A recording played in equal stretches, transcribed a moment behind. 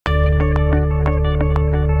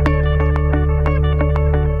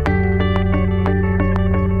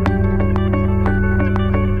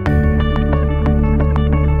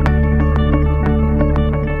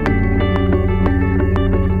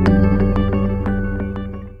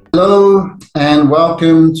Hello and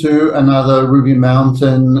welcome to another Ruby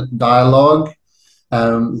Mountain Dialogue.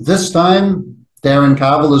 This time, Darren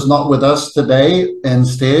Carville is not with us today.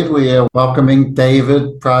 Instead, we are welcoming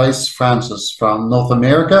David Price Francis from North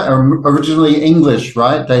America, originally English,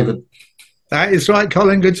 right, David? That is right,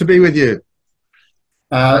 Colin. Good to be with you.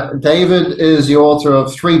 David is the author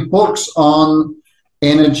of 3 books on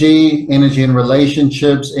energy and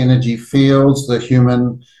relationships, energy fields, the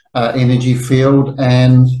human energy field,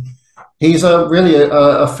 and he's really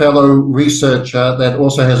a fellow researcher that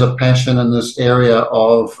also has a passion in this area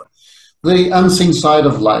of the unseen side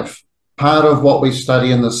of life. Part of what we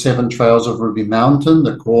study in the 7 Trails of Ruby Mountain,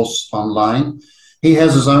 the course online. He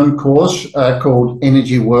has his own course called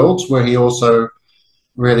Energy Worlds, where he also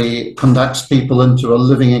really conducts people into a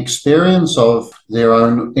living experience of their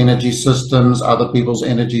own energy systems, other people's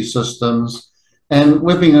energy systems. And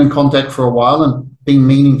we've been in contact for a while and been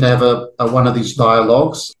meaning to have one of these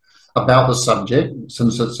dialogues about the subject,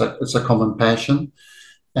 since it's a common passion.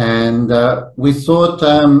 And we thought,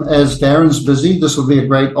 as Darren's busy, this would be a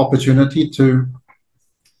great opportunity to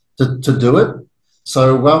do it.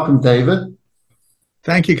 So welcome, David.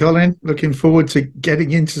 Thank you, Colin. Looking forward to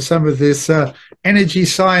getting into some of this energy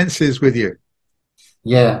sciences with you.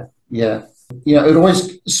 Yeah. It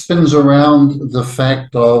always spins around the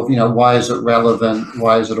fact of, why is it relevant?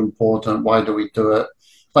 Why is it important? Why do we do it?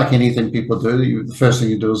 Like anything people do, the first thing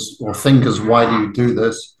you do is, or think is, why do you do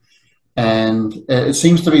this? And it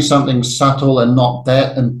seems to be something subtle and not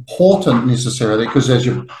that important necessarily, because as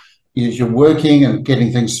you're working and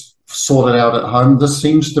getting things sorted out at home, this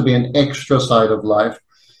seems to be an extra side of life.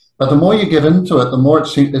 But the more you get into it, the more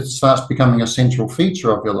it starts becoming a central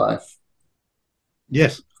feature of your life.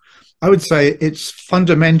 Yes, I would say it's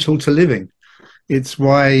fundamental to living. It's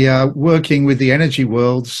why working with the energy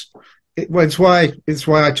worlds, it's why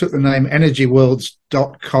I took the name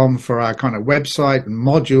energyworlds.com for our kind of website and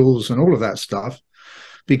modules and all of that stuff,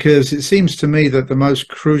 because it seems to me that the most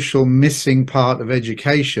crucial missing part of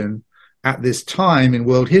education at this time in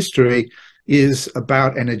world history is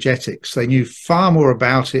about energetics. They knew far more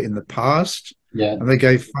about it in the past, and they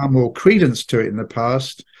gave far more credence to it in the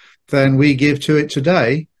past than we give to it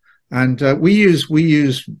today. And we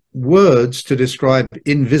use words to describe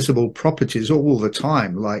invisible properties all the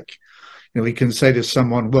time. Like, we can say to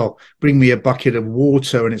someone, well, bring me a bucket of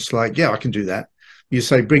water. And it's like, yeah, I can do that. You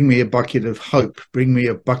say, bring me a bucket of hope, bring me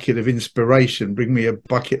a bucket of inspiration, bring me a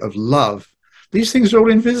bucket of love. These things are all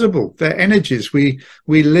invisible. They're energies. We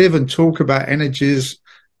live and talk about energies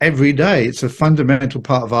every day. It's a fundamental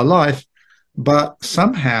part of our life. But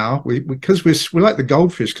somehow, because we're like the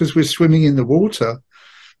goldfish, because we're swimming in the water,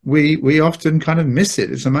 we often kind of miss it.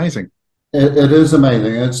 It's amazing. It is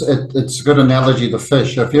amazing. It's a good analogy, the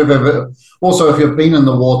fish. If you've been in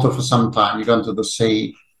the water for some time, you go into the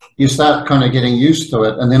sea, you start kind of getting used to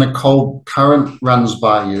it, and then a cold current runs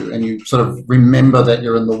by you, and you sort of remember that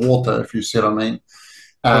you're in the water, if you see what I mean.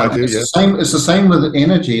 I do, yes. It's the same with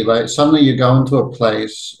energy. Like, suddenly you go into a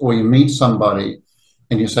place or you meet somebody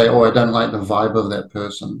and you say, oh, I don't like the vibe of that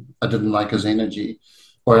person. I didn't like his energy.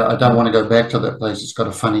 Or I don't want to go back to that place. It's got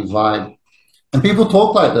a funny vibe. And people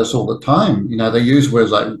talk like this all the time. They use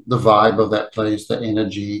words like the vibe of that place, the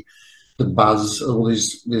energy, the buzz, all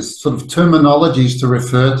these sort of terminologies to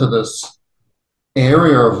refer to this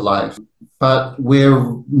area of life. But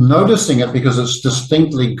we're noticing it because it's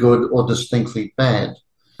distinctly good or distinctly bad.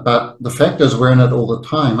 But the fact is, we're in it all the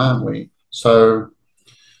time, aren't we? So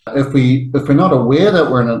if we're not aware that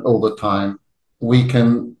we're in it all the time, we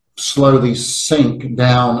can slowly sink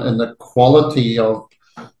down in the quality of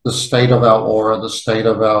the state of our aura, the state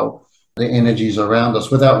of the energies around us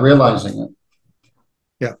without realizing it.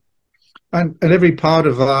 Yeah. And every part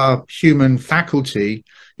of our human faculty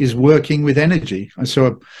is working with energy. I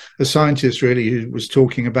saw a scientist really who was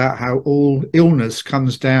talking about how all illness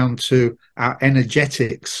comes down to our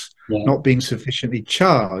energetics not being sufficiently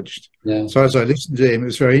charged. Yeah. So as I listened to him, it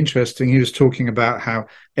was very interesting. He was talking about how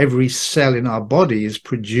every cell in our body is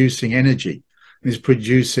producing energy, is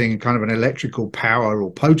producing kind of an electrical power or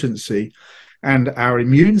potency, and our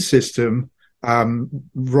immune system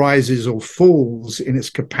rises or falls in its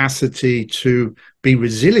capacity to be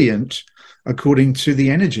resilient according to the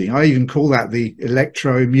energy. I even call that the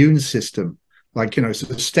electroimmune system. Like, it's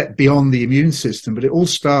a step beyond the immune system, but it all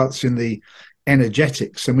starts in the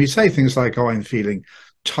energetics. And we say things like, oh, I'm feeling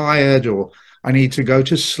tired, or I need to go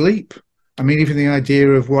to sleep. I mean, even the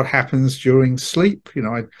idea of what happens during sleep,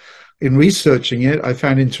 in researching it, I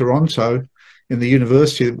found in Toronto, in the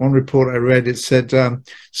university, one report I read, it said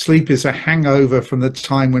sleep is a hangover from the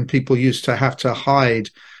time when people used to have to hide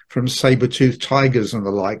from saber-toothed tigers and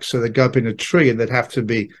the like. So they'd go up in a tree and they'd have to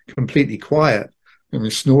be completely quiet. I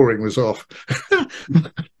mean, snoring was off.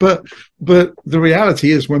 but the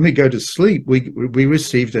reality is, when we go to sleep, we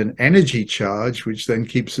received an energy charge, which then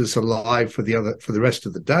keeps us alive for the rest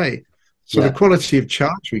of the day. So the quality of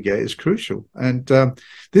charge we get is crucial, and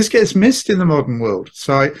this gets missed in the modern world.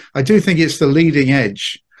 So I do think it's the leading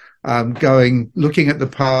edge, looking at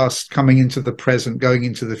the past, coming into the present, going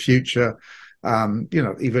into the future.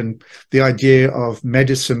 Even the idea of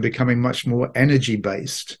medicine becoming much more energy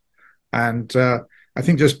based, and I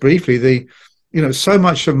think, just briefly, so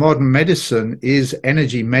much of modern medicine is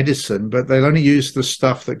energy medicine, but they'll only use the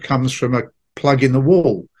stuff that comes from a plug in the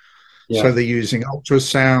wall. Yeah. So they're using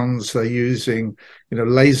ultrasounds, they're using,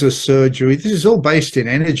 laser surgery. This is all based in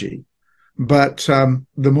energy. But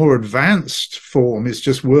the more advanced form is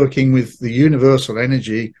just working with the universal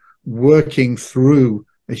energy, working through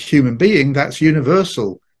a human being. That's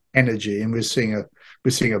universal energy. And we're seeing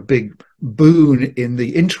a big boon in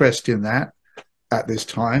the interest in that at this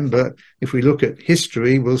time. But if we look at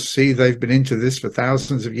history, we'll see they've been into this for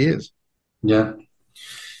thousands of years. Yeah.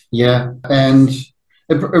 And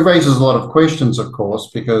it raises a lot of questions, of course,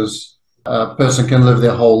 because a person can live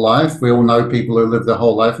their whole life. We all know people who live their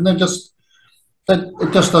whole life, and it just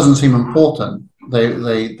doesn't seem important.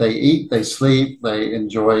 They eat, they sleep, they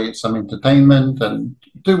enjoy some entertainment and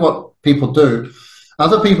do what people do.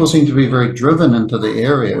 Other people seem to be very driven into the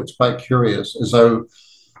area. It's quite curious, as though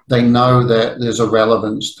they know that there's a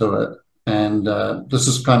relevance to it. And this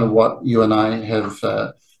is kind of what you and I have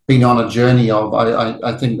been on a journey of,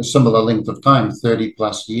 I think, a similar length of time, 30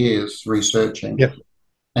 plus years researching. Yep.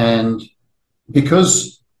 And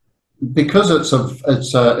because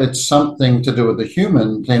it's something to do with the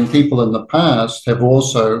human, then people in the past have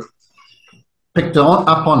also picked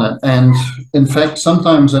up on it. And in fact,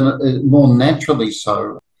 sometimes more naturally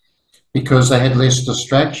so, because they had less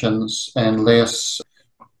distractions and less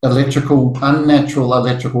unnatural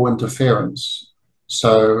electrical interference.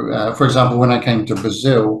 So, for example, when I came to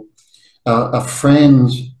Brazil, a friend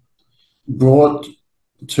brought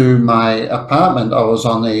to my apartment. I was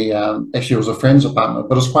on actually it was a friend's apartment,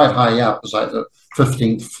 but it was quite high up. It was like the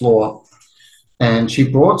 15th floor. And she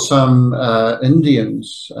brought some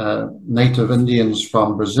Indians, native Indians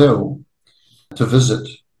from Brazil, to visit,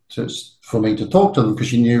 for me to talk to them, because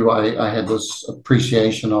she knew I had this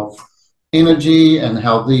appreciation of energy and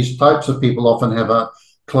how these types of people often have a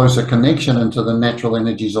closer connection into the natural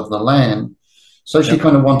energies of the land. So she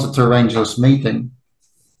kind of wanted to arrange this meeting.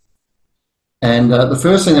 And the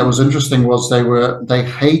first thing that was interesting was they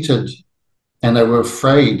hated and they were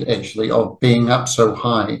afraid, actually, of being up so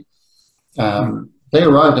high. They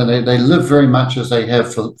arrived and they lived very much as they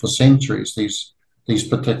have for centuries, these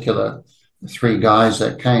particular three guys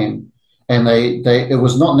that came. And it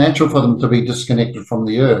was not natural for them to be disconnected from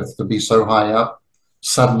the earth, to be so high up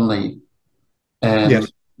suddenly. And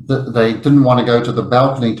they didn't want to go to the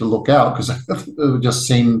balcony to look out because it just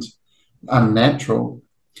seemed unnatural.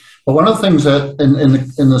 But one of the things that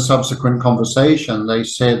in the subsequent conversation, they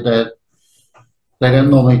said that they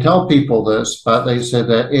don't normally tell people this, but they said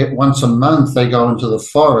that once a month they go into the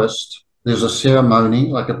forest. There's a ceremony,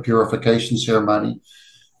 like a purification ceremony.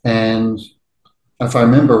 And if I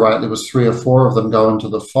remember right, there was 3 or 4 of them go into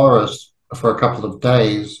the forest for a couple of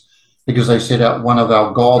days, because they said one of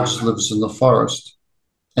our gods lives in the forest,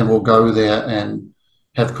 and we'll go there and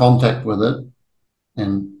have contact with it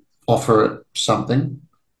and offer it something.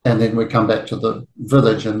 And then we come back to the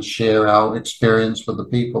village and share our experience with the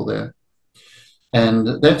people there. And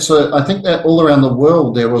I think that all around the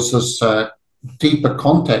world there was this deeper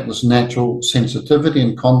contact, this natural sensitivity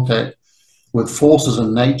and contact with forces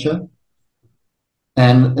in nature.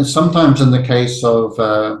 And sometimes in the case of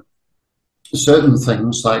certain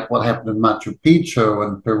things, like what happened in Machu Picchu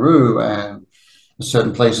and Peru and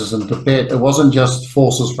certain places in Tibet, it wasn't just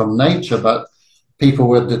forces from nature, but people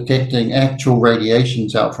were detecting actual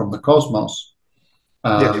radiations out from the cosmos.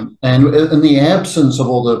 And in the absence of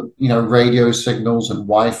all the radio signals and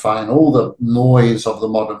Wi-Fi and all the noise of the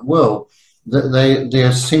modern world,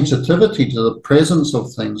 their sensitivity to the presence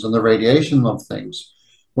of things and the radiation of things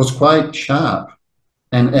was quite sharp.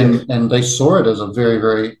 And they saw it as a very,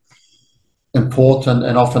 very important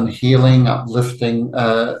and often healing, uplifting,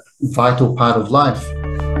 vital part of life.